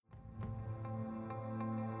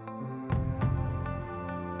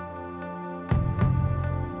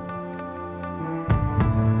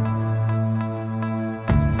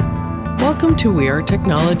Welcome to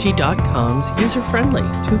WeAreTechnology.com's User-Friendly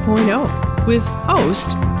 2.0 with host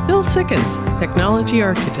Bill Sikkens, Technology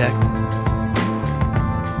Architect.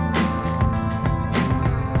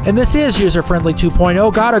 And this is User-Friendly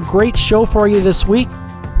 2.0. Got a great show for you this week.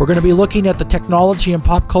 We're going to be looking at the technology and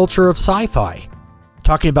pop culture of sci-fi,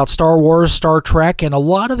 talking about Star Wars, Star Trek, and a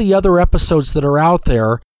lot of the other episodes that are out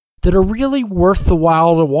there that are really worth the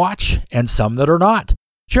while to watch, and some that are not.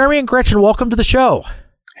 Jeremy and Gretchen, welcome to the show.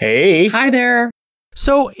 Hey. Hi there.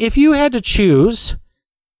 So, if you had to choose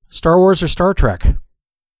Star Wars or Star Trek?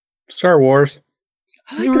 Star Wars.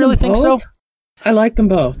 You really think so? I like them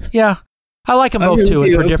both. Yeah. I like them both too,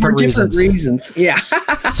 and for different reasons. Yeah.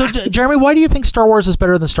 So, Jeremy, why do you think Star Wars is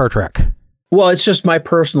better than Star Trek? Well, it's just my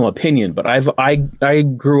personal opinion, but I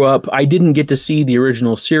grew up, I didn't get to see the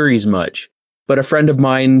original series much, but a friend of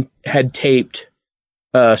mine had taped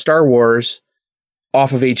Star Wars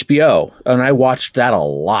off of HBO, and I watched that a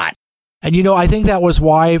lot. And I think that was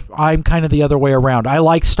why I'm kind of the other way around. I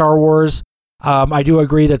like Star Wars. I do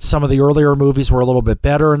agree that some of the earlier movies were a little bit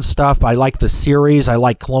better and stuff, but I like the series. I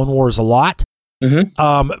like Clone Wars a lot.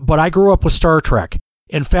 Mm-hmm. But I grew up with Star Trek.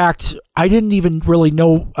 In fact, I didn't even really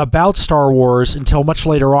know about Star Wars until much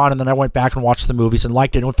later on, and then I went back and watched the movies and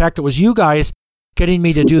liked it. In fact, it was you guys getting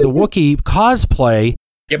me to do the Wookiee cosplay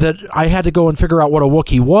that I had to go and figure out what a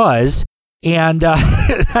Wookiee was, and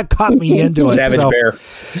that got me into it. Savage Bear.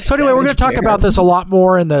 So anyway, we're going to talk about this a lot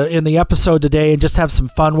more in the episode today and just have some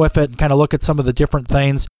fun with it and kind of look at some of the different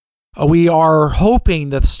things. We are hoping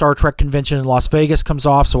that the Star Trek convention in Las Vegas comes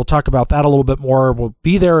off, so we'll talk about that a little bit more. We'll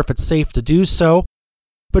be there if it's safe to do so.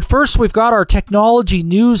 But first, we've got our technology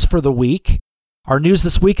news for the week. Our news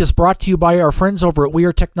this week is brought to you by our friends over at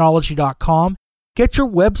WeAreTechnology.com. Get your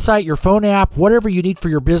website, your phone app, whatever you need for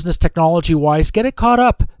your business technology-wise, get it caught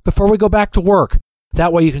up before we go back to work.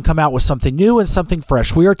 That way you can come out with something new and something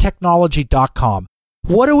fresh. WeAreTechnology.com.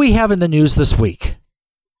 What do we have in the news this week?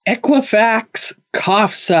 Equifax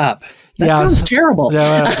coughs up. That sounds terrible.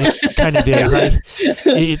 It kind of is.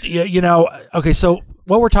 Okay, so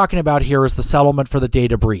what we're talking about here is the settlement for the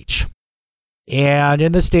data breach. And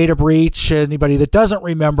in this data breach, anybody that doesn't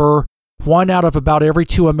remember, 1 out of about every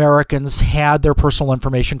 2 Americans had their personal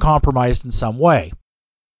information compromised in some way.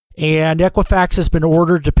 And Equifax has been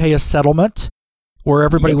ordered to pay a settlement where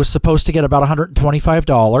everybody was supposed to get about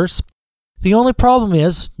 $125. The only problem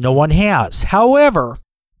is no one has. However,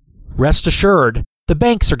 rest assured, the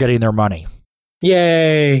banks are getting their money.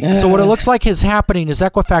 Yay. So what it looks like is happening is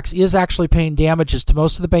Equifax is actually paying damages to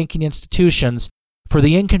most of the banking institutions for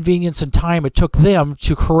the inconvenience and time it took them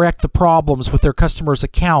to correct the problems with their customers'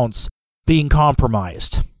 accounts being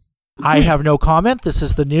compromised. I have no comment. This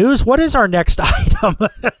is the news. What is our next item?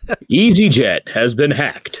 EasyJet has been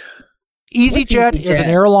hacked. EasyJet is an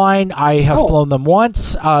airline. I have flown them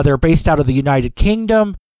once. They're based out of the United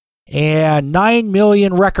Kingdom, and 9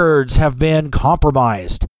 million records have been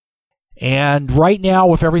compromised. And right now,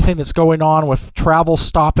 with everything that's going on with travel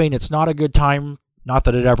stopping, it's not a good time, not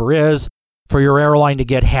that it ever is, for your airline to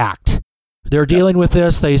get hacked. They're dealing with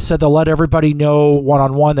this. They said they'll let everybody know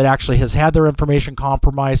one-on-one that actually has had their information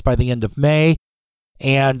compromised by the end of May,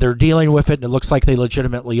 and they're dealing with it, and it looks like they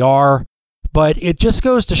legitimately are. But it just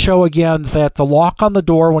goes to show again that the lock on the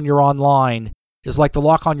door when you're online is like the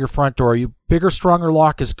lock on your front door. Bigger, stronger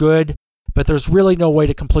lock is good, but there's really no way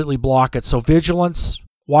to completely block it. So vigilance,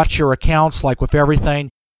 watch your accounts like with everything.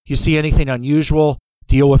 You see anything unusual,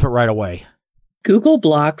 deal with it right away. Google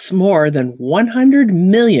blocks more than 100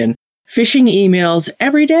 million phishing emails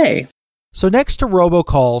every day. So next to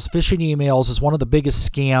robocalls, phishing emails is one of the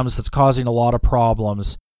biggest scams that's causing a lot of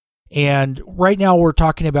problems. And right now we're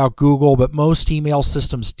talking about Google, but most email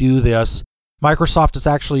systems do this. Microsoft is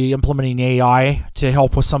actually implementing AI to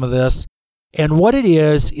help with some of this. And what it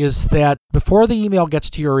is that before the email gets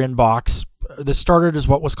to your inbox, this started as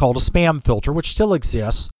what was called a spam filter, which still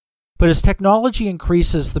exists. But as technology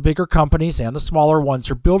increases, the bigger companies and the smaller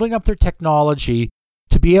ones are building up their technology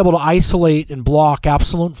to be able to isolate and block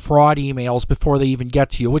absolute fraud emails before they even get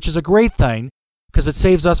to you, which is a great thing because it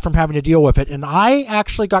saves us from having to deal with it. And I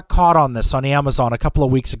actually got caught on this on Amazon a couple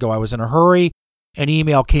of weeks ago. I was in a hurry. An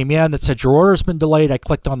email came in that said, your order's been delayed. I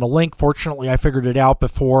clicked on the link. Fortunately, I figured it out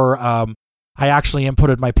before I actually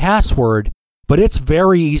inputted my password. But it's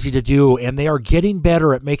very easy to do, and they are getting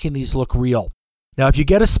better at making these look real. Now, if you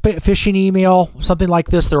get a phishing email, something like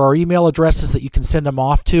this, there are email addresses that you can send them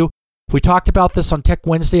off to. We talked about this on Tech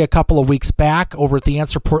Wednesday a couple of weeks back over at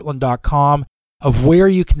theanswerportland.com of where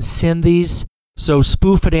you can send these. So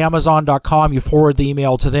spoof at amazon.com, you forward the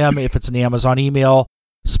email to them if it's an Amazon email.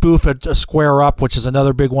 Spoof at Square Up, which is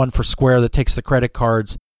another big one for Square that takes the credit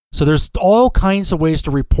cards. So there's all kinds of ways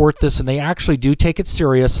to report this, and they actually do take it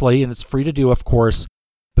seriously, and it's free to do, of course.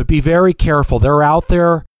 But be very careful. They're out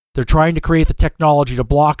there. They're trying to create the technology to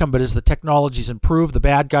block them, but as the technology's improved, the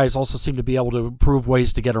bad guys also seem to be able to improve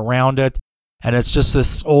ways to get around it. And it's just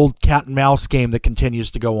this old cat and mouse game that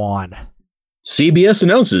continues to go on. CBS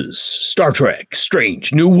announces Star Trek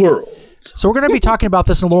Strange New World. So we're going to be talking about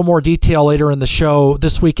this in a little more detail later in the show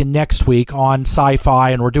this week and next week on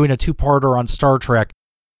Sci-Fi, and we're doing a two-parter on Star Trek.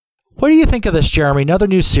 What do you think of this, Jeremy? Another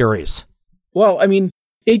new series? Well, I mean,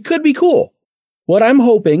 it could be cool. What I'm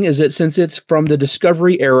hoping is that since it's from the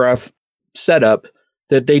Discovery era setup,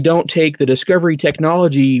 that they don't take the Discovery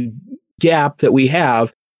technology gap that we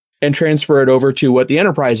have and transfer it over to what the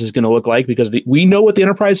Enterprise is going to look like, because we know what the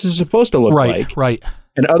Enterprise is supposed to look like. Right.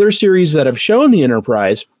 And other series that have shown the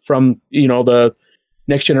Enterprise from, the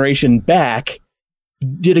Next Generation back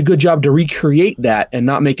did a good job to recreate that and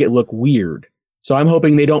not make it look weird. So I'm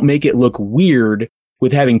hoping they don't make it look weird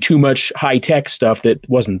with having too much high-tech stuff that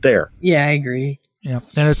wasn't there. Yeah, I agree. Yeah,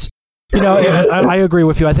 and it's, I agree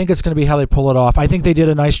with you. I think it's going to be how they pull it off. I think they did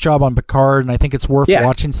a nice job on Picard, and I think it's worth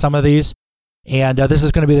watching some of these. And this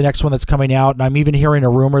is going to be the next one that's coming out, and I'm even hearing a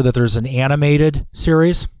rumor that there's an animated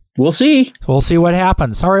series. We'll see. We'll see what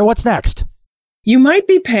happens. All right, what's next? You might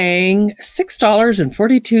be paying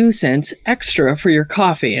 $6.42 extra for your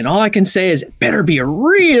coffee, and all I can say is it better be a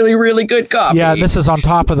really, really good coffee. Yeah, this is on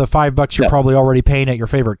top of the $5 you're probably already paying at your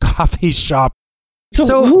favorite coffee shop.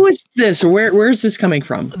 So who is this? Where is this coming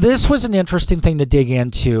from? This was an interesting thing to dig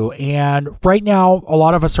into, and right now a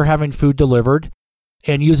lot of us are having food delivered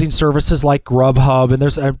and using services like Grubhub, and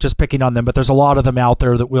I'm just picking on them, but there's a lot of them out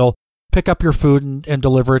there that will pick up your food and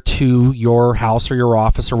deliver it to your house or your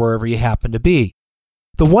office or wherever you happen to be.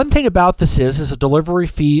 The one thing about this is a delivery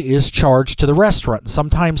fee is charged to the restaurant.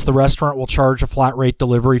 Sometimes the restaurant will charge a flat rate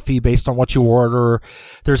delivery fee based on what you order.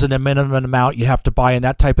 There's a minimum amount you have to buy and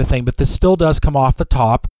that type of thing, but this still does come off the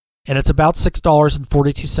top, and it's about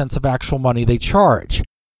 $6.42 of actual money they charge.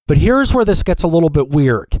 But here's where this gets a little bit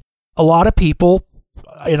weird. A lot of people,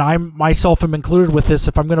 and I myself am included with this,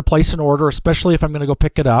 if I'm going to place an order, especially if I'm going to go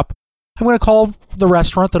pick it up, I'm going to call the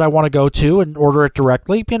restaurant that I want to go to and order it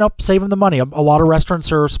directly, save them the money. A lot of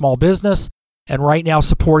restaurants are small business, and right now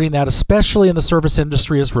supporting that, especially in the service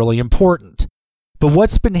industry, is really important. But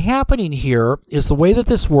what's been happening here is the way that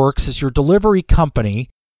this works is your delivery company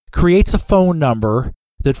creates a phone number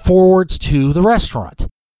that forwards to the restaurant.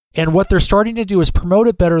 And what they're starting to do is promote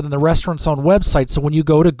it better than the restaurant's own website. So when you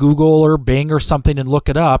go to Google or Bing or something and look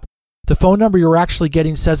it up, the phone number you're actually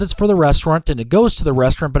getting says it's for the restaurant and it goes to the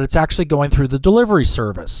restaurant, but it's actually going through the delivery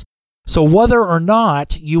service. So whether or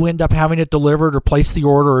not you end up having it delivered or place the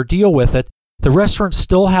order or deal with it, the restaurant's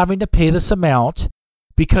still having to pay this amount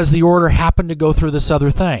because the order happened to go through this other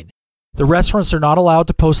thing. The restaurants are not allowed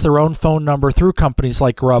to post their own phone number through companies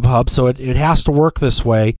like Grubhub, so it has to work this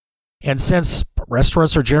way. And since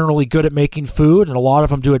restaurants are generally good at making food, and a lot of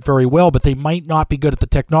them do it very well, but they might not be good at the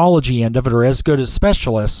technology end of it or as good as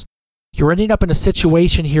specialists, you're ending up in a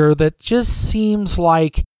situation here that just seems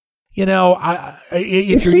like,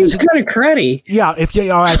 it seems kind of cruddy. Yeah,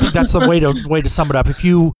 I think that's the way to sum it up. If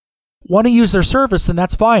you want to use their service, then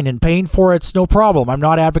that's fine, and paying for it's no problem. I'm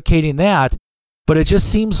not advocating that, but it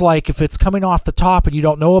just seems like if it's coming off the top and you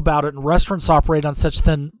don't know about it, and restaurants operate on such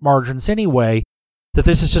thin margins anyway, that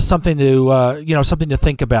this is just something to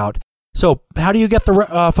think about. So, how do you get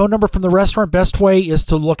the phone number from the restaurant? Best way is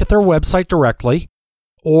to look at their website directly.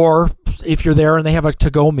 Or if you're there and they have a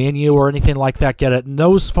to-go menu or anything like that, get it. And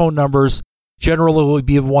those phone numbers generally will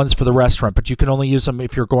be the ones for the restaurant, but you can only use them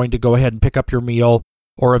if you're going to go ahead and pick up your meal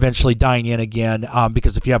or eventually dine in again,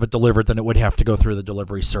 because if you have it delivered, then it would have to go through the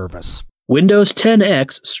delivery service. Windows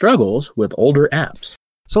 10X struggles with older apps.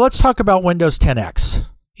 So let's talk about Windows 10X.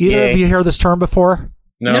 Either of you heard this term before?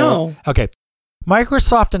 No. Okay.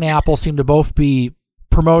 Microsoft and Apple seem to both be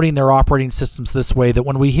promoting their operating systems this way, that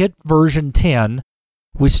when we hit version 10,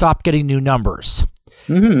 we stop getting new numbers.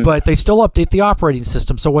 Mm-hmm. But they still update the operating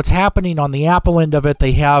system. So what's happening on the Apple end of it,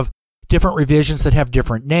 they have different revisions that have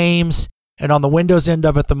different names. And on the Windows end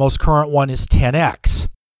of it, the most current one is 10X.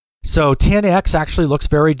 So 10X actually looks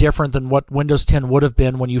very different than what Windows 10 would have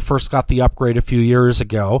been when you first got the upgrade a few years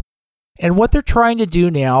ago. And what they're trying to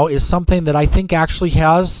do now is something that I think actually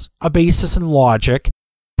has a basis in logic,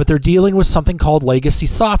 but they're dealing with something called legacy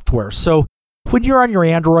software. So when you're on your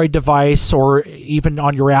Android device or even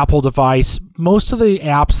on your Apple device, most of the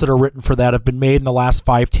apps that are written for that have been made in the last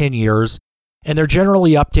 5-10 years, and they're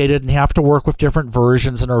generally updated and have to work with different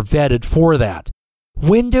versions and are vetted for that.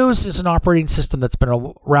 Windows is an operating system that's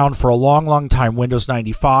been around for a long, long time. Windows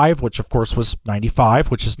 95, which of course was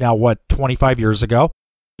 95, which is now, 25 years ago.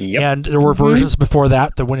 Yep. and there were versions before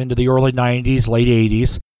that went into the early 90s, late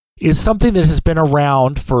 80s, is something that has been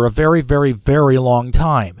around for a very, very, very long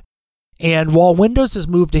time. And while Windows has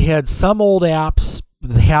moved ahead, some old apps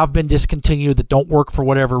have been discontinued that don't work for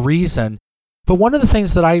whatever reason. But one of the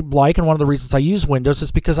things that I like, and one of the reasons I use Windows,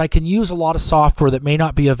 is because I can use a lot of software that may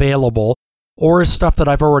not be available or is stuff that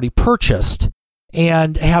I've already purchased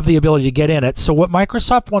and have the ability to get in it. So what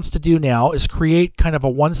Microsoft wants to do now is create kind of a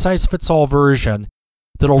one-size-fits-all version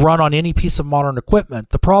that'll run on any piece of modern equipment.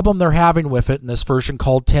 The problem they're having with it in this version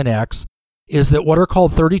called 10X is that what are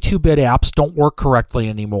called 32-bit apps don't work correctly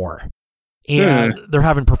anymore. And they're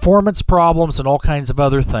having performance problems and all kinds of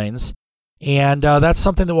other things. And that's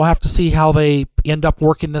something that we'll have to see how they end up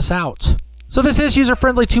working this out. So this is User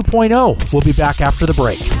Friendly 2.0. We'll be back after the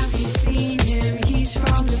break. Have you seen him? He's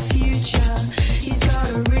from the future. He's got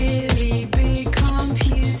a really big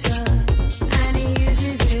computer. And he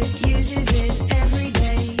uses it every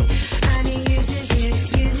day. And he uses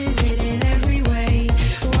it in every way.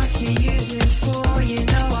 What's he use it for? You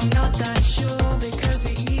know I'm not that sure because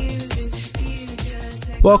it uses future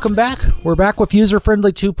technology. Welcome back. We're back with User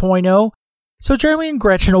Friendly 2.0. So Jeremy and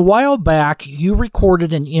Gretchen, a while back, you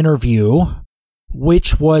recorded an interview,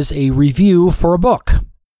 which was a review for a book.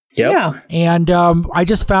 Yep. Yeah. And I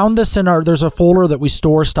just found this there's a folder that we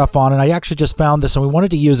store stuff on, and I actually just found this, and we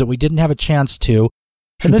wanted to use it. We didn't have a chance to.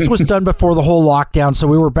 And this was done before the whole lockdown, so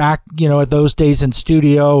we were back, at those days in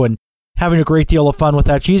studio and having a great deal of fun with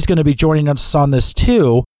that. She's going to be joining us on this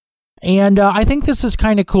too. And I think this is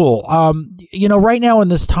kind of cool. Right now in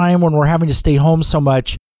this time when we're having to stay home so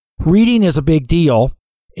much, reading is a big deal,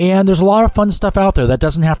 and there's a lot of fun stuff out there that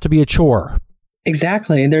doesn't have to be a chore.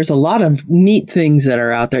 Exactly. There's a lot of neat things that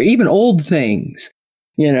are out there, even old things,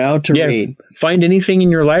 to read. Find anything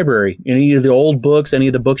in your library, any of the old books, any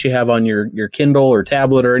of the books you have on your Kindle or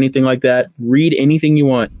tablet or anything like that. Read anything you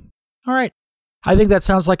want. All right. I think that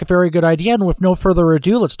sounds like a very good idea. And with no further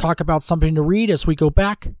ado, let's talk about something to read as we go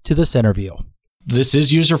back to this interview. This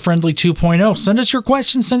is User Friendly 2.0. Send us your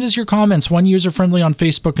questions, send us your comments. One User Friendly on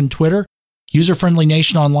Facebook and Twitter. User Friendly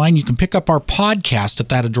Nation online. You can pick up our podcast at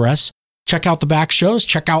that address. Check out the back shows.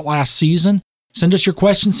 Check out last season. Send us your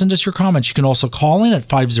questions, send us your comments. You can also call in at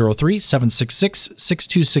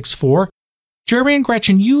 503-766-6264. Jeremy and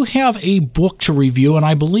Gretchen, you have a book to review, and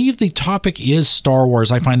I believe the topic is Star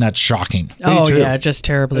Wars. I find that shocking. Oh, yeah, just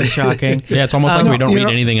terribly shocking. Yeah, it's almost like we don't read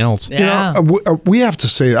anything else. Yeah. I have to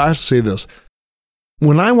say this.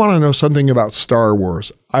 When I want to know something about Star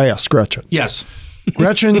Wars, I ask Gretchen. Yes.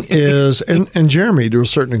 Gretchen is, and Jeremy to a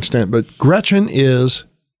certain extent, but Gretchen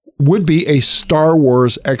would be a Star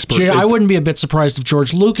Wars expert. Jay, I wouldn't be a bit surprised if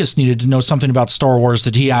George Lucas needed to know something about Star Wars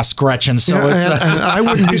that he asked Gretchen. So and I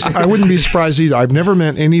wouldn't be surprised either. I've never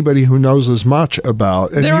met anybody who knows as much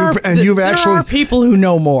about. And There are people who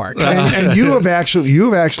know more. and you have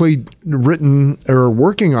actually written or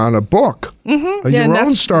working on a book, your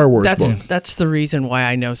own Star Wars book. That's the reason why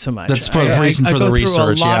I know so much. That's the reason for the research. I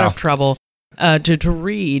go through a lot of trouble to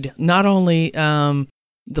read not only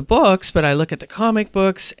the books, but I look at the comic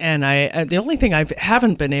books, and the only thing I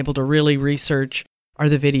haven't been able to really research are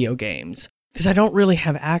the video games, because I don't really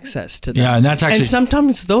have access to them. Yeah, and that's actually... And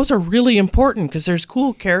sometimes those are really important, because there's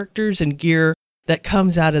cool characters and gear that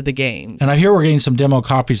comes out of the games. And I hear we're getting some demo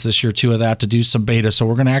copies this year, too, of that to do some beta, so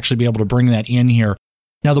we're going to actually be able to bring that in here.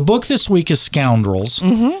 Now, the book this week is Scoundrels,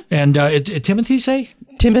 and Timothy say?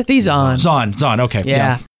 Timothy Zahn. Zahn, okay.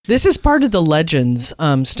 Yeah. This is part of the Legends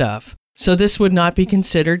stuff. So this would not be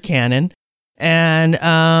considered canon. And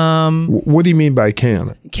what do you mean by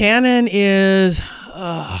canon? Canon is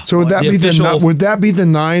so would that be the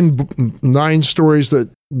nine stories that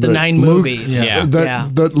the 9 movies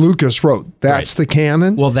that Lucas wrote? That's the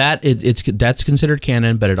canon? Well, that's considered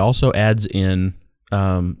canon, but it also adds in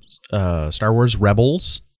Star Wars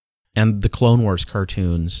Rebels and the Clone Wars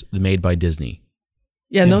cartoons made by Disney.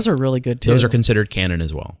 Yeah, and those are really good too. Those are considered canon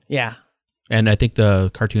as well. Yeah. And I think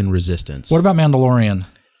the cartoon Resistance. What about Mandalorian?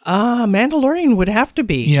 Mandalorian would have to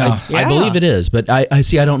be. Yeah. I believe it is, but I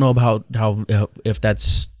don't know about how if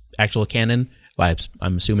that's actual canon.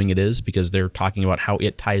 I'm assuming it is, because they're talking about how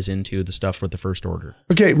it ties into the stuff for the First Order.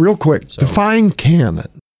 Okay, real quick, define canon,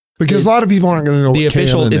 because a lot of people aren't going to know what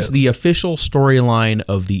canon is. It's the official storyline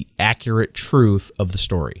of the accurate truth of the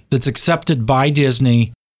story that's accepted by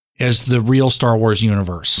Disney as the real Star Wars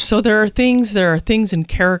universe. So there are things and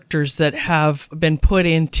characters that have been put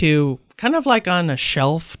into kind of like on a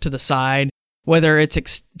shelf to the side, whether it's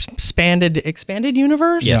expanded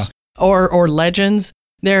universe, yeah, or Legends.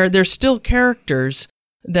 They're still characters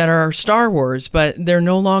that are Star Wars, but they're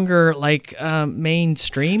no longer like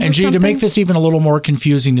mainstream. And or gee, to something. make this even a little more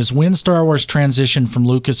confusing is when Star Wars transitioned from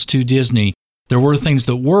Lucas to Disney, there were things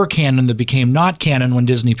that were canon that became not canon when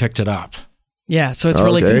Disney picked it up. Yeah, so it's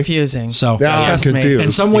really Okay. confusing. So Now I'm Trust me. confused.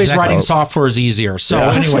 in some ways, Exactly. writing software is easier. So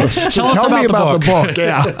anyway, tell us Tell me about the book.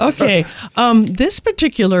 Yeah. Okay, this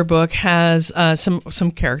particular book has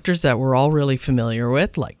some characters that we're all really familiar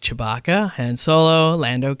with, like Chewbacca, Han Solo,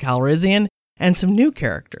 Lando Calrissian, and some new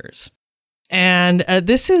characters. And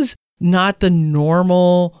this is not the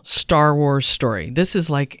normal Star Wars story. This is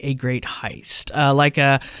like a great heist, like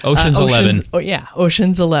a Ocean's 11. Oh yeah,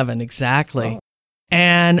 Ocean's 11, exactly.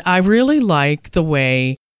 And I really like the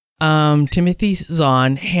way Timothy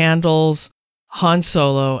Zahn handles Han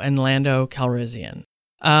Solo and Lando Calrissian.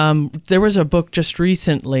 There was a book just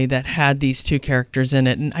recently that had these two characters in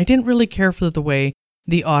it, and I didn't really care for the way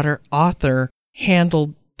the author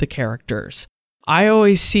handled the characters. I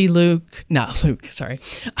always see I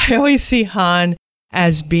always see Han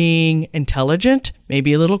as being intelligent,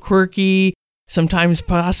 maybe a little quirky, sometimes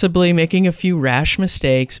possibly making a few rash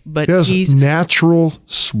mistakes, but He has he's natural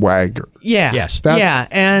swagger. yeah. Yes. Yeah.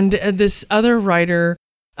 And this other writer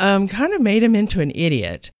kind of made him into an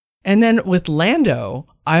idiot. And then with Lando,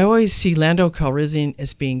 I always see Lando Calrissian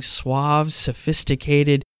as being suave,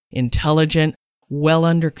 sophisticated, intelligent, well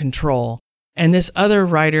under control. And this other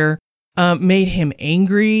writer made him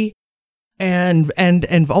angry and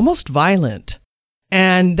almost violent.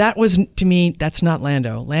 And that was, to me, that's not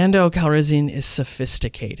Lando. Lando Calrissian is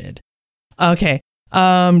sophisticated. Okay.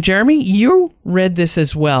 Jeremy, you read this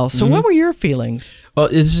as well. So what were your feelings? Well,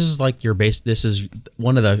 this is like your base. This is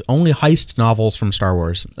one of the only heist novels from Star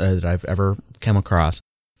Wars that I've ever come across,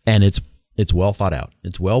 and it's well thought out.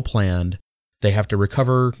 It's well planned. They have to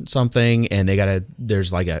recover something, and they gotta.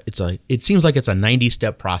 There's like it seems like it's a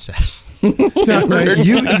 90-step process.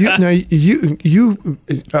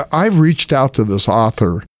 I've reached out to this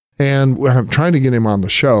author, and I'm trying to get him on the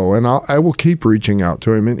show, and I will keep reaching out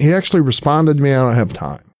to him. And he actually responded to me, I don't have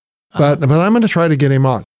time. But I'm going to try to get him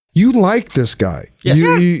on. You like this guy. Yes.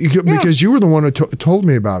 Because you were the one who told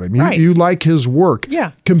me about him. Right. You like his work.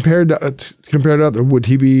 Yeah. Compared to other, would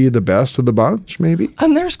he be the best of the bunch, maybe?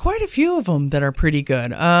 And there's quite a few of them that are pretty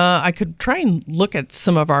good. I could try and look at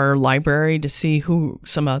some of our library to see who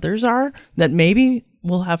some others are that maybe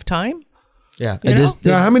we'll have time. Yeah. You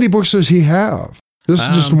know? How many books does he have? This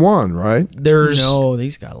is just one, right? No,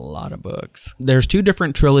 he's got a lot of books. There's 2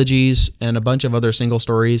 different trilogies and a bunch of other single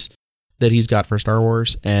stories that he's got for Star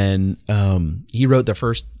Wars, and he wrote the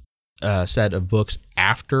first set of books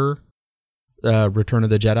after Return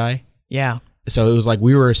of the Jedi. Yeah. So it was like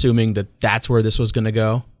we were assuming that that's where this was going to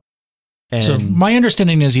go. And So my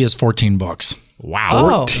understanding is he has 14 books.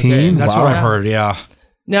 Wow. 14? That's Wow. what I've heard. Yeah.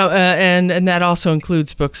 No, and that also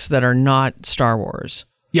includes books that are not Star Wars.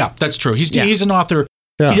 Yeah, that's true. He's an author.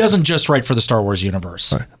 Yeah. He doesn't just write for the Star Wars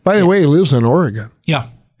universe. By the way, he lives in Oregon. Yeah.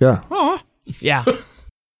 Yeah. Yeah. okay,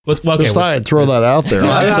 Just thought I'd throw that out there.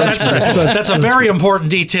 That's a very important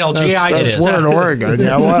detail. Gee, I just We're in Oregon.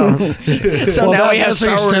 Yeah, well. So now we have that's the Star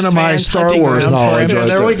Wars extent of my fans Star hunting Wars around for knowledge. him. right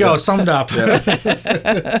there we go. Summed up.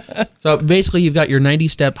 So basically, you've got your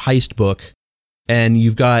 90-step heist book, and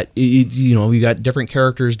you've got you got different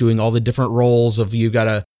characters doing all the different roles of you've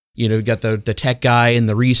got the tech guy and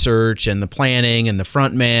the research and the planning and the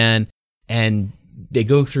front man, and they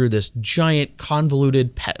go through this giant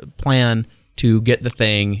convoluted plan to get the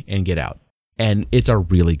thing and get out. And it's a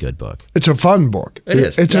really good book. It's a fun book. It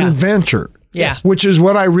is. It's an Yeah. adventure. Yeah. Which is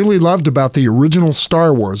what I really loved about the original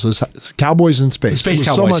Star Wars is Cowboys in Space. Space it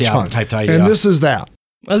was Cowboys, so much yeah, fun. type, and yeah. this is that.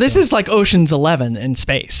 Well, this is like Ocean's 11 in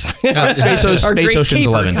space. Space Or Great Ocean's Caper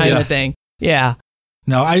 11. kind Yeah. of thing. Yeah.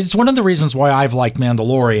 No, it's one of the reasons why I've liked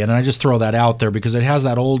Mandalorian, and I just throw that out there because it has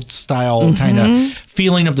that old style kind of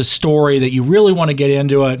feeling of the story that you really want to get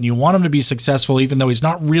into it, and you want him to be successful, even though he's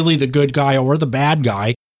not really the good guy or the bad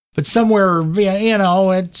guy. But somewhere,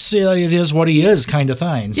 it is what he is, kind of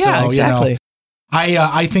thing. Yeah, so, exactly.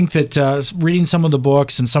 I think that reading some of the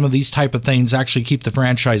books and some of these type of things actually keep the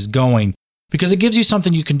franchise going because it gives you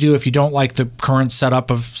something you can do if you don't like the current setup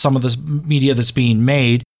of some of the media that's being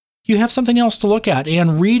made. You have something else to look at.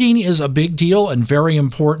 And reading is a big deal and very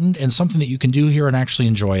important and something that you can do here and actually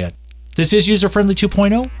enjoy it. This is User Friendly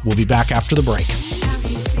 2.0. We'll be back after the break.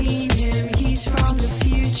 Have you seen him? He's from the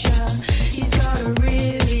future. He's got a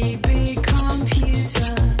really big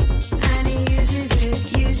computer. And he uses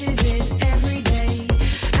it every day.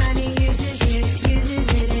 And he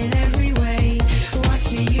uses it in every way.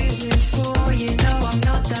 What's he use it for? You know I'm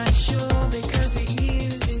not that sure because it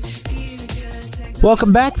uses future technology.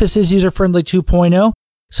 Welcome back. This is User Friendly 2.0.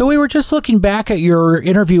 So we were just looking back at your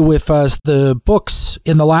interview with the books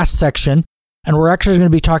in the last section, and we're actually going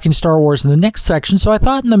to be talking Star Wars in the next section. So I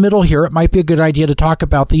thought in the middle here, it might be a good idea to talk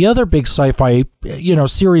about the other big sci-fi,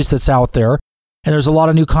 series that's out there. And there's a lot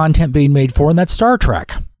of new content being made for, and that's Star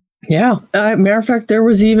Trek. Yeah. Matter of fact, there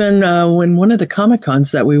was even when one of the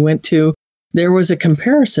Comic-Cons that we went to, there was a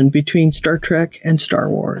comparison between Star Trek and Star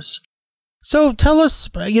Wars. So tell us,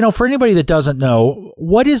 for anybody that doesn't know,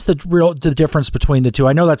 what is the difference between the two?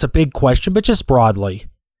 I know that's a big question, but just broadly.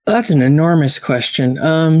 That's an enormous question.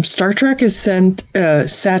 Star Trek is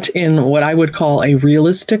set in what I would call a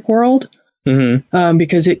realistic world,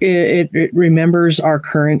 because it remembers our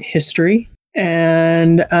current history,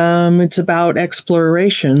 and it's about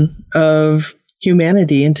exploration of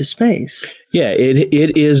humanity into space. Yeah,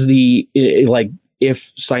 it is like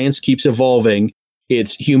if science keeps evolving,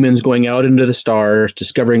 it's humans going out into the stars,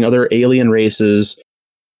 discovering other alien races,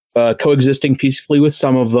 coexisting peacefully with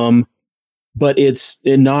some of them, but it's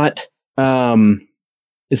not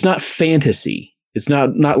fantasy. It's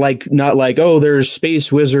not like oh, there's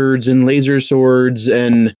space wizards and laser swords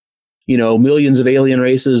and millions of alien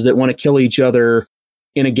races that want to kill each other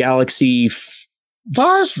in a galaxy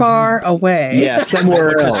far away. Yeah,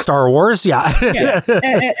 somewhere else. Star Wars, yeah. Yeah.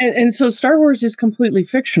 And so Star Wars is completely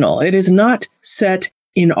fictional. It is not set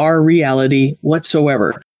in our reality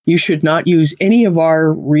whatsoever. You should not use any of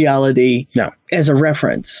our reality as a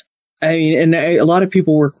reference. I mean, and a lot of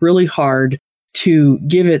people work really hard to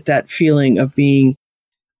give it that feeling of being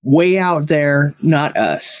way out there, not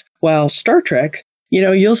us. While Star Trek,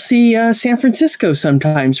 you'll see San Francisco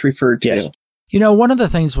sometimes referred to. Yes. One of the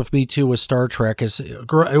things with me too with Star Trek is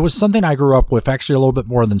it was something I grew up with, actually a little bit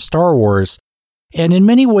more than Star Wars. And in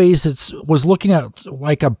many ways, it was looking at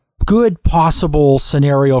like a good possible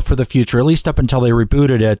scenario for the future, at least up until they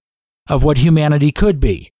rebooted it, of what humanity could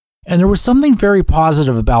be. And there was something very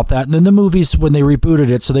positive about that. And then the movies, when they rebooted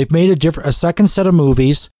it, so they've made a second set of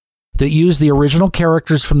movies that use the original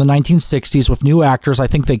characters from the 1960s with new actors. I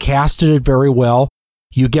think they casted it very well.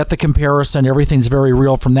 You get the comparison. Everything's very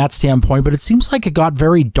real from that standpoint, but it seems like it got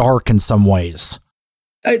very dark in some ways.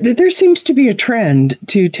 There seems to be a trend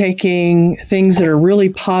to taking things that are really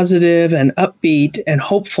positive and upbeat and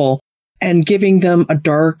hopeful and giving them a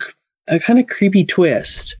dark, a kind of creepy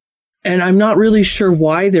twist. And I'm not really sure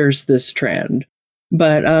why there's this trend,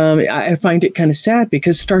 but I find it kind of sad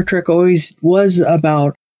because Star Trek always was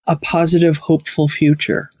about a positive, hopeful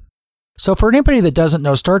future. So for anybody that doesn't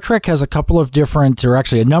know, Star Trek has a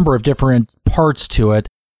number of different parts to it.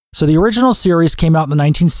 So the original series came out in the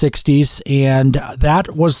 1960s, and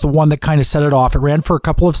that was the one that kind of set it off. It ran for a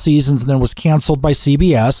couple of seasons and then was canceled by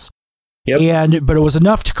CBS. Yep. But it was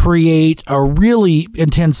enough to create a really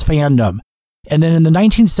intense fandom. And then in the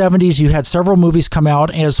 1970s, you had several movies come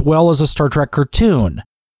out as well as a Star Trek cartoon.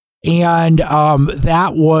 And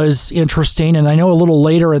that was interesting. And I know a little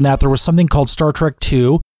later in that, there was something called Star Trek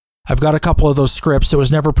II. I've got a couple of those scripts. It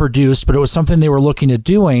was never produced, but it was something they were looking at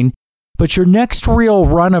doing. But your next real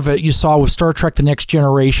run of it you saw with Star Trek The Next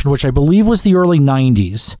Generation, which I believe was the early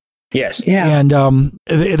 90s. Yes. Yeah. And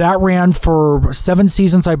that ran for 7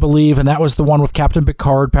 seasons, I believe, and that was the one with Captain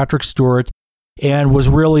Picard, Patrick Stewart, and was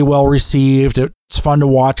really well received. It's fun to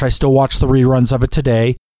watch. I still watch the reruns of it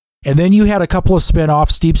today. And then you had a couple of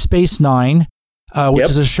spin-offs, Deep Space Nine, which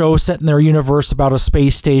is a show set in their universe about a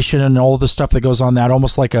space station and all of the stuff that goes on that,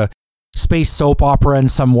 almost like a space soap opera in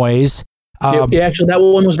some ways. Actually, that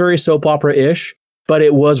one was very soap opera-ish, but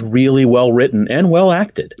it was really well written and well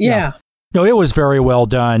acted. Yeah. No, it was very well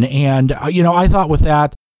done. And, I thought with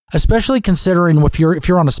that, especially considering if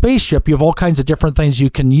you're on a spaceship, you have all kinds of different things you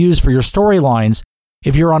can use for your storylines.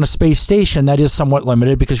 If you're on a space station, that is somewhat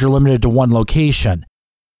limited because you're limited to one location.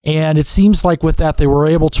 And it seems like with that, they were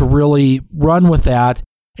able to really run with that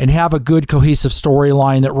and have a good cohesive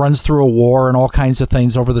storyline that runs through a war and all kinds of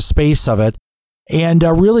things over the space of it. And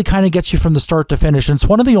really kind of gets you from the start to finish. And it's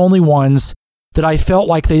one of the only ones that I felt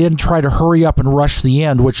like they didn't try to hurry up and rush the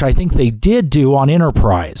end, which I think they did do on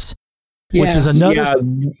Enterprise. Which is another...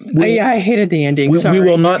 I hated the ending. We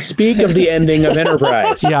will not speak of the ending of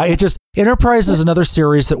Enterprise. Enterprise is another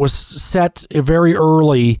series that was set very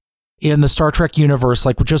early in the Star Trek universe,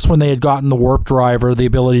 like just when they had gotten the warp drive or the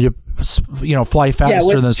ability to, fly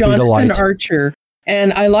faster than the speed of light. Archer.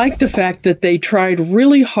 And I like the fact that they tried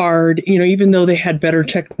really hard, even though they had better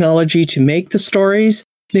technology to make the stories,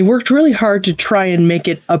 they worked really hard to try and make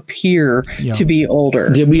it appear to be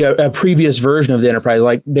older. To be a previous version of the Enterprise.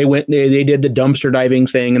 Like they did the dumpster diving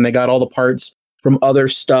thing and they got all the parts from other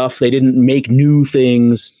stuff. They didn't make new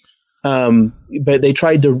things, but they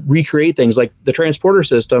tried to recreate things like the transporter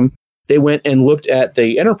system. They went and looked at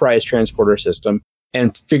the Enterprise transporter system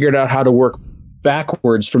and figured out how to work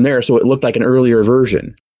backwards from there, so it looked like an earlier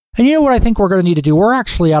version. And you know what I think we're going to need to do? We're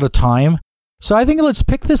actually out of time. So I think let's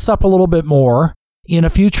pick this up a little bit more in a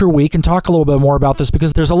future week and talk a little bit more about this,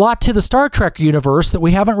 because there's a lot to the Star Trek universe that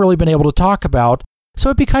we haven't really been able to talk about. So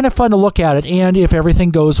it'd be kind of fun to look at it. And if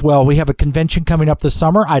everything goes well, we have a convention coming up this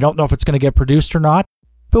summer. I don't know if it's going to get produced or not,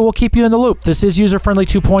 but we'll keep you in the loop. This is User Friendly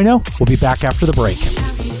 2.0. We'll be back after the break.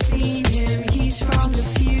 Have you seen him? He's from the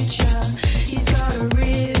future. He's got a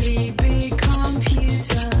really big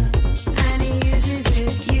computer, and he uses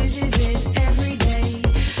it every day.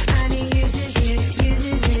 And he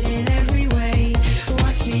uses it in every way.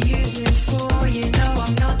 What's he use it for? You know,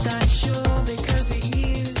 I'm not that sure, because it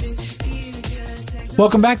uses future technology.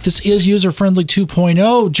 Welcome back. This is User Friendly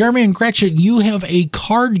 2.0. Jeremy and Gretchen, you have a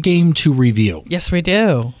card game to review. Yes, we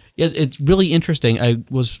do. Yes, it's really interesting. I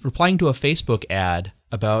was replying to a Facebook ad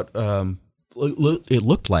about it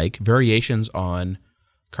looked like variations on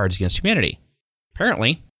Cards Against Humanity.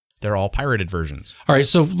 Apparently, they're all pirated versions. All right,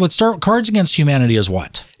 so let's start. Cards Against Humanity is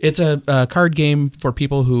what? It's a card game for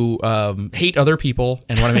people who hate other people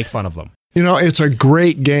and want to make fun of them. You know, it's a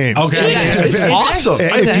great game. Okay. It's awesome.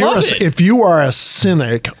 If you are a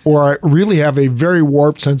cynic or really have a very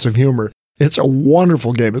warped sense of humor, it's a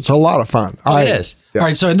wonderful game. It's a lot of fun. It is. Yeah. All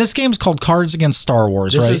right, so and this game's called Cards Against Star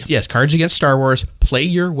Wars, right? Yes, Cards Against Star Wars. Play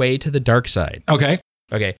your way to the dark side. Okay.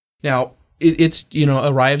 Okay. Now, it's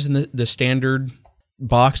arrives in the standard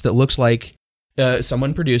box that looks like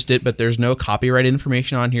someone produced it, but there's no copyright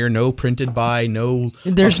information on here, no printed by,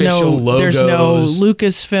 There's official logos. There's no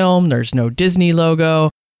Lucasfilm, there's no Disney logo,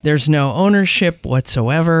 there's no ownership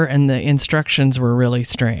whatsoever, and the instructions were really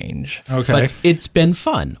strange. Okay. But it's been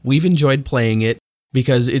fun. We've enjoyed playing it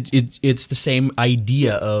because it's the same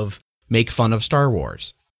idea of make fun of Star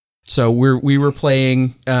Wars. So we were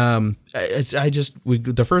playing. The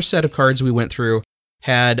first set of cards we went through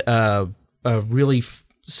had a really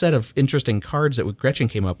set of interesting cards that Gretchen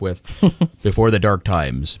came up with. Before the dark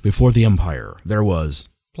times, before the Empire, there was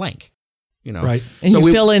blank. Right. And so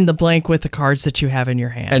you fill in the blank with the cards that you have in your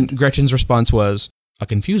hand. And Gretchen's response was a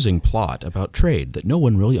confusing plot about trade that no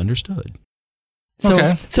one really understood. So,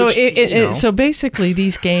 okay. So basically,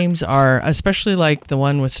 these games are, especially like the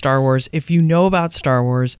one with Star Wars, if you know about Star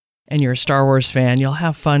Wars and you're a Star Wars fan, you'll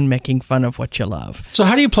have fun making fun of what you love. So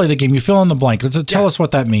how do you play the game? You fill in the blank. Tell us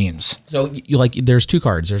what that means. So there's two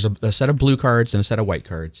cards. There's a set of blue cards and a set of white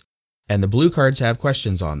cards. And the blue cards have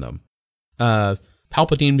questions on them.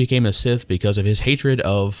 Palpatine became a Sith because of his hatred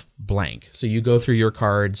of blank. So you go through your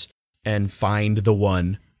cards and find the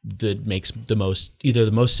one that makes either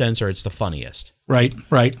the most sense or it's the funniest. Right.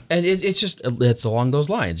 And it's along those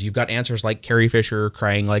lines. You've got answers like Carrie Fisher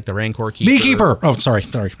crying like the Rancor Keeper. Beekeeper. Oh, sorry.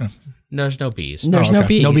 No, there's no bees. There's no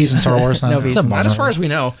bees. No bees in Star Wars. No bees. Not as far as we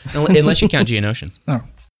know, unless you count Geonosian. Oh.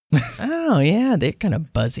 Oh, yeah, they're kind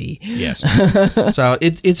of buzzy. Yes. So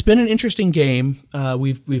it's been an interesting game.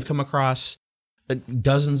 We've come across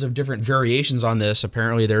dozens of different variations on this.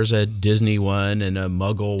 Apparently, there's a Disney one and a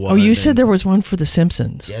Muggle one. Oh, you said there was one for The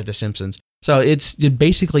Simpsons. Yeah, The Simpsons. So it's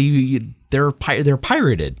basically they're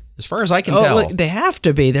pirated, as far as I can tell. Look, they have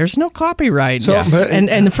to be. There's no copyright. So,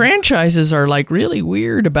 and the franchises are like really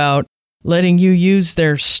weird about letting you use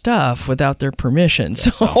their stuff without their permission.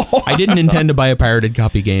 So I didn't intend to buy a pirated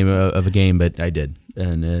copy of a game, but I did,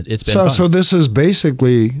 and it's been fun. So this is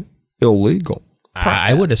basically illegal.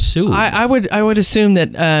 I would assume. I would assume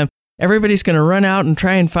that everybody's going to run out and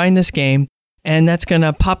try and find this game, and that's going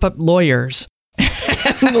to pop up lawyers.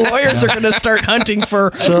 And the lawyers are going to start hunting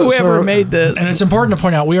for whoever made this. And it's important to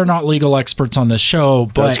point out we are not legal experts on this show,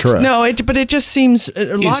 but that's correct. No, but it just seems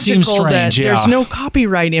logical strange, that there's no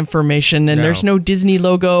copyright information and there's no Disney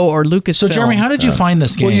logo or Lucasfilm. So, Jeremy, how did you find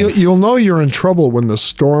this game? Well, you'll know you're in trouble when the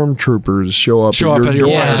stormtroopers show up at your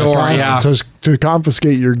front door to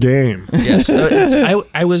confiscate your game. Yes,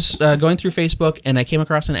 I was going through Facebook and I came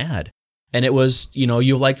across an ad, and it was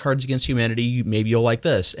you like Cards Against Humanity, maybe you'll like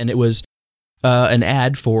this, and it was an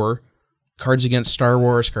ad for Cards Against Star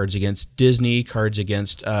Wars, Cards Against Disney, Cards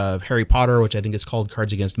Against Harry Potter, which I think is called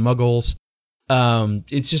Cards Against Muggles.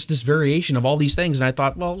 It's just this variation of all these things, and I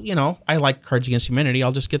thought, well, I like Cards Against Humanity,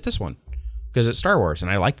 I'll just get this one because it's Star Wars,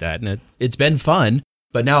 and I like that, and it's been fun.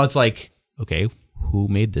 But now it's like, okay, who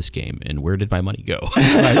made this game, and where did my money go?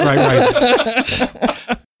 Right.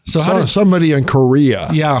 So somebody in Korea.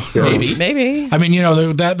 Yeah. Maybe. I mean,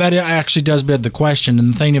 that actually does beg the question.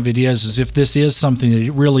 And the thing of it is if this is something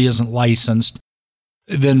that really isn't licensed,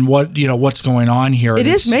 then what's going on here? It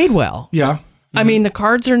is made well. Yeah. I mean, the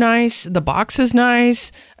cards are nice. The box is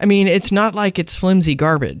nice. I mean, it's not like it's flimsy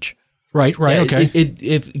garbage. Right. Yeah, Okay.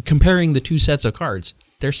 If comparing the two sets of cards,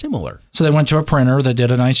 they're similar. So they went to a printer that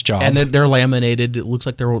did a nice job. And they're laminated. It looks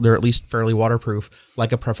like they're at least fairly waterproof,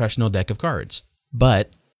 like a professional deck of cards. But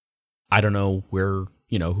I don't know where,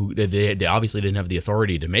 who they obviously didn't have the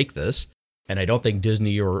authority to make this. And I don't think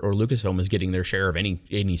Disney or Lucasfilm is getting their share of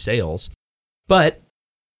any sales. But,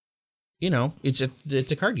 it's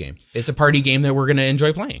a card game. It's a party game that we're going to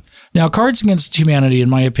enjoy playing. Now, Cards Against Humanity,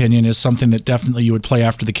 in my opinion, is something that definitely you would play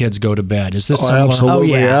after the kids go to bed. Is this similar?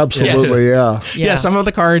 Absolutely, absolutely, Yeah, some of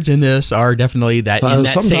the cards in this are definitely in that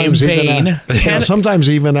same vein. Sometimes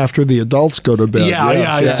even after the adults go to bed.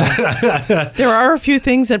 Yeah. There are a few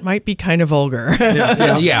things that might be kind of vulgar.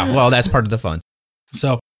 Yeah, well, that's part of the fun.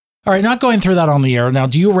 So, all right, not going through that on the air. Now,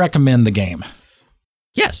 do you recommend the game?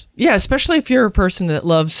 Yes. Yeah, especially if you're a person that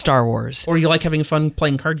loves Star Wars. Or you like having fun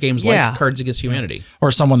playing card games like Cards Against Humanity.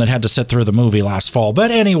 Or someone that had to sit through the movie last fall.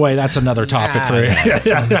 But anyway, that's another topic for you.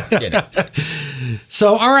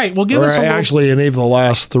 So, all right, we'll give us actually any of the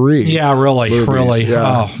last three. Yeah, really.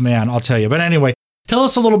 Yeah. Oh, man, I'll tell you. But anyway, tell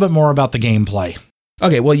us a little bit more about the gameplay.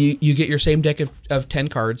 Okay, well, you get your same deck of 10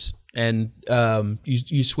 cards, and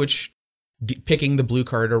you switch picking the blue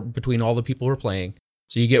card between all the people who are playing.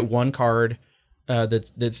 So you get one card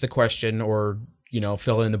that's the question, or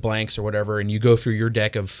fill in the blanks or whatever, and you go through your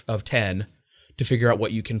deck of 10 to figure out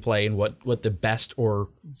what you can play and what the best or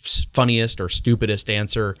funniest or stupidest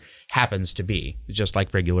answer happens to be. It's just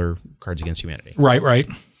like regular Cards Against Humanity. Right.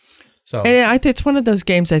 So and it's one of those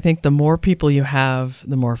games. I think the more people you have,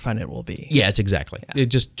 the more fun it will be. Yeah, it's exactly. Yeah. It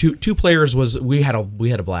just two players we had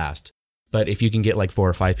a blast. But if you can get like 4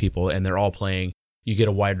 or 5 people and they're all playing, you get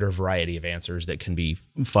a wider variety of answers that can be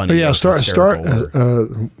funny. Yeah,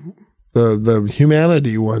 the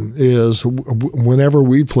humanity one is whenever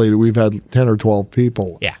we played it, we've had 10 or 12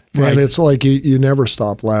 people. Yeah. And it's like you never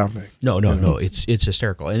stop laughing. No. It's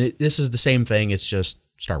hysterical. And this is the same thing. It's just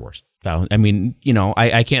Star Wars. I mean,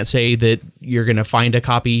 I can't say that you're going to find a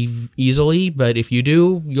copy easily, but if you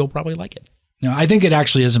do, you'll probably like it. Now, I think it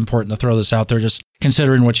actually is important to throw this out there, just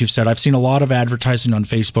considering what you've said. I've seen a lot of advertising on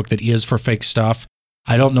Facebook that is for fake stuff.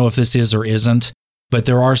 I don't know if this is or isn't, but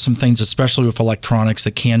there are some things, especially with electronics,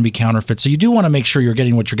 that can be counterfeit. So you do want to make sure you're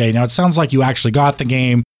getting what you're getting. Now, it sounds like you actually got the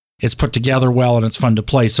game. It's put together well, and it's fun to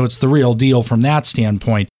play. So it's the real deal from that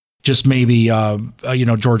standpoint. Just maybe,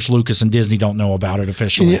 George Lucas and Disney don't know about it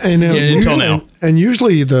officially. Until now. And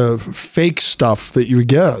usually the fake stuff that you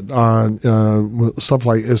get on stuff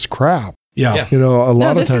like is crap. Yeah. A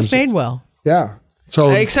lot of times. This is made well. Yeah.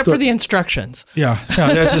 So except for the instructions. Yeah.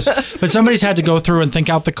 That's just, but somebody's had to go through and think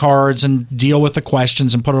out the cards and deal with the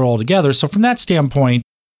questions and put it all together. So from that standpoint,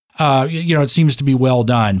 it seems to be well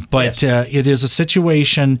done. But it is a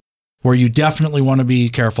situation where you definitely want to be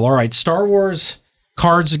careful. All right, Star Wars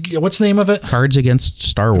Cards. What's the name of it? Cards Against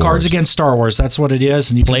Star Wars. Cards Against Star Wars. That's what it is.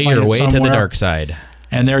 And you play can your way to the dark side.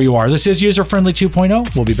 And there you are. This is User Friendly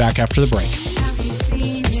 2.0. We'll be back after the break. Have you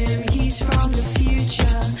seen him? He's from the future.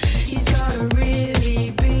 He's got a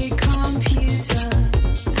really big computer,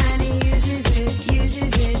 and he uses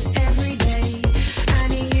it every day,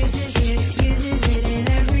 and he uses it in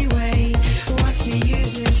every way. What's he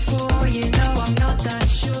use it for? I'm not that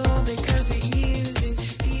sure, because it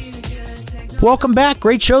uses future technology. Welcome back.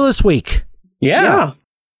 Great show this week. Yeah.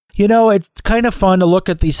 It's kind of fun to look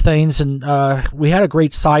at these things, and we had a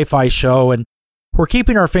great sci-fi show, and we're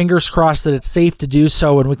keeping our fingers crossed that it's safe to do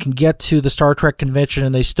so, and we can get to the Star Trek convention,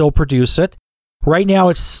 and they still produce it. Right now,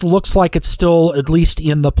 it looks like it's still at least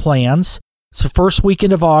in the plans. It's the first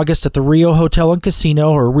weekend of August at the Rio Hotel and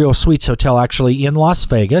Casino, or Rio Suites Hotel, actually, in Las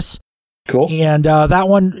Vegas. Cool. And that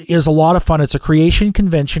one is a lot of fun. It's a Creation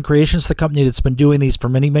convention. Creation's the company that's been doing these for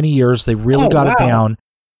many, many years. They've really got it down.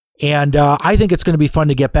 And I think it's going to be fun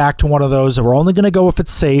to get back to one of those. We're only going to go if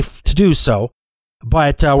it's safe to do so.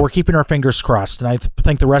 But we're keeping our fingers crossed. And I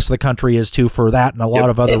think the rest of the country is too, for that and a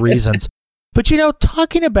lot of other reasons. But,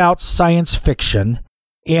 talking about science fiction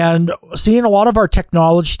and seeing a lot of our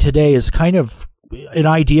technology today is kind of an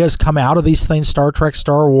idea has come out of these things, Star Trek,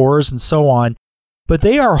 Star Wars, and so on. But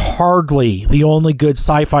they are hardly the only good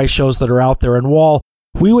sci-fi shows that are out there. And while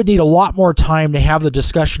we would need a lot more time to have the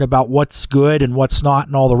discussion about what's good and what's not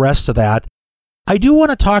and all the rest of that, I do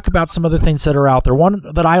want to talk about some of the things that are out there. One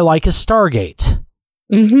that I like is Stargate.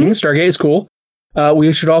 Mm-hmm. Stargate is cool.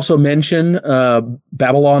 We should also mention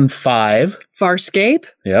Babylon 5. Farscape.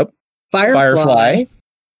 Yep. Firefly.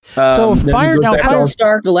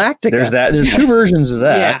 Battlestar Galactica. There's that. There's 2 versions of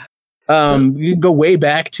that. Yeah. You can go way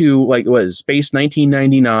back to Space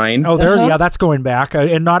 1999. Oh, that's going back,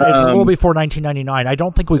 and not a little before 1999. I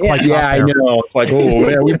don't think we quite got there. I know. It's like, oh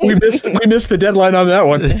man, we missed the deadline on that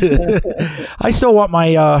one. I still want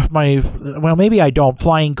my maybe I don't,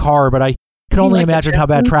 flying car, but can only imagine how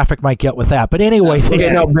bad traffic might get with that. But anyway.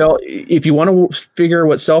 Okay, now, Bill, if you want to figure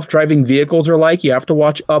what self-driving vehicles are like, you have to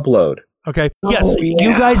watch Upload. Okay. Yes,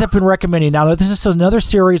 you guys have been recommending. Now, this is another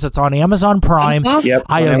series that's on Amazon Prime. Yep,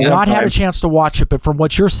 I have not had a chance to watch it, but from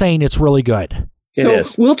what you're saying, it's really good. So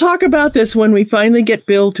we'll talk about this when we finally get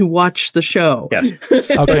Bill to watch the show. Yes.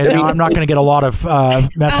 Okay, now I'm not going to get a lot of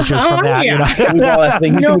messages from that. Yeah. You know?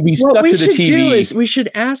 He's going to be stuck what we to the should TV. do is we should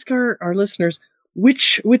ask our listeners,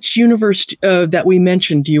 which universe that we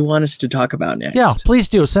mentioned do you want us to talk about next? Yeah, please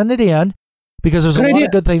do. Send it in, because there's a lot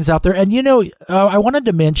of good things out there. And, I wanted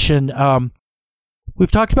to mention,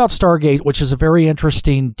 we've talked about Stargate, which is a very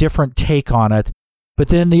interesting, different take on it. But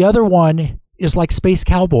then the other one is like Space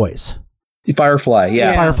Cowboys. Firefly,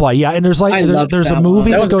 yeah. Firefly, yeah. And there's a movie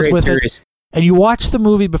that goes with it. And you watch the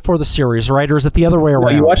movie before the series, right? Or is it the other way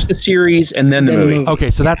around? No, you watch the series and then the movie. Okay,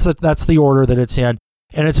 so that's the order that it's in.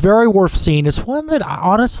 And it's very worth seeing. It's one that,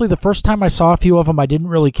 honestly, the first time I saw a few of them, I didn't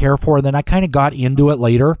really care for. And then I kind of got into it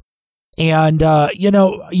later. And,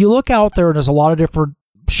 you look out there and there's a lot of different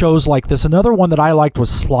shows like this. Another one that I liked was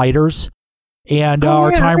Sliders. And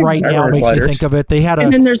Our Time Right Now makes me think of it. They had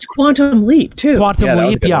and then there's Quantum Leap, too. Quantum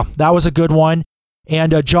Leap, that was a good one.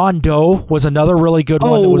 And John Doe was another really good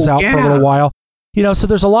one that was out for a little while. So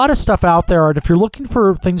there's a lot of stuff out there. And if you're looking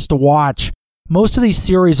for things to watch, most of these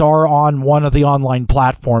series are on one of the online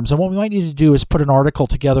platforms. And what we might need to do is put an article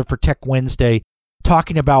together for Tech Wednesday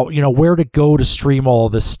talking about, where to go to stream all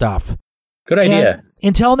of this stuff. Good idea. And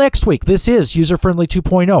until next week, this is User Friendly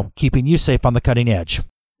 2.0, keeping you safe on the cutting edge.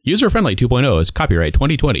 User Friendly 2.0 is copyright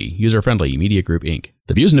 2020 User Friendly Media Group, Inc.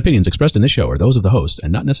 The views and opinions expressed in this show are those of the host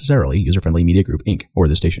and not necessarily User Friendly Media Group, Inc. or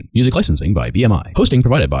the station. Music licensing by BMI. Hosting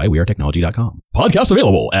provided by WeAreTechnology.com. Podcast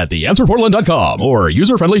available at theanswerportland.com or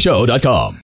userfriendlyshow.com.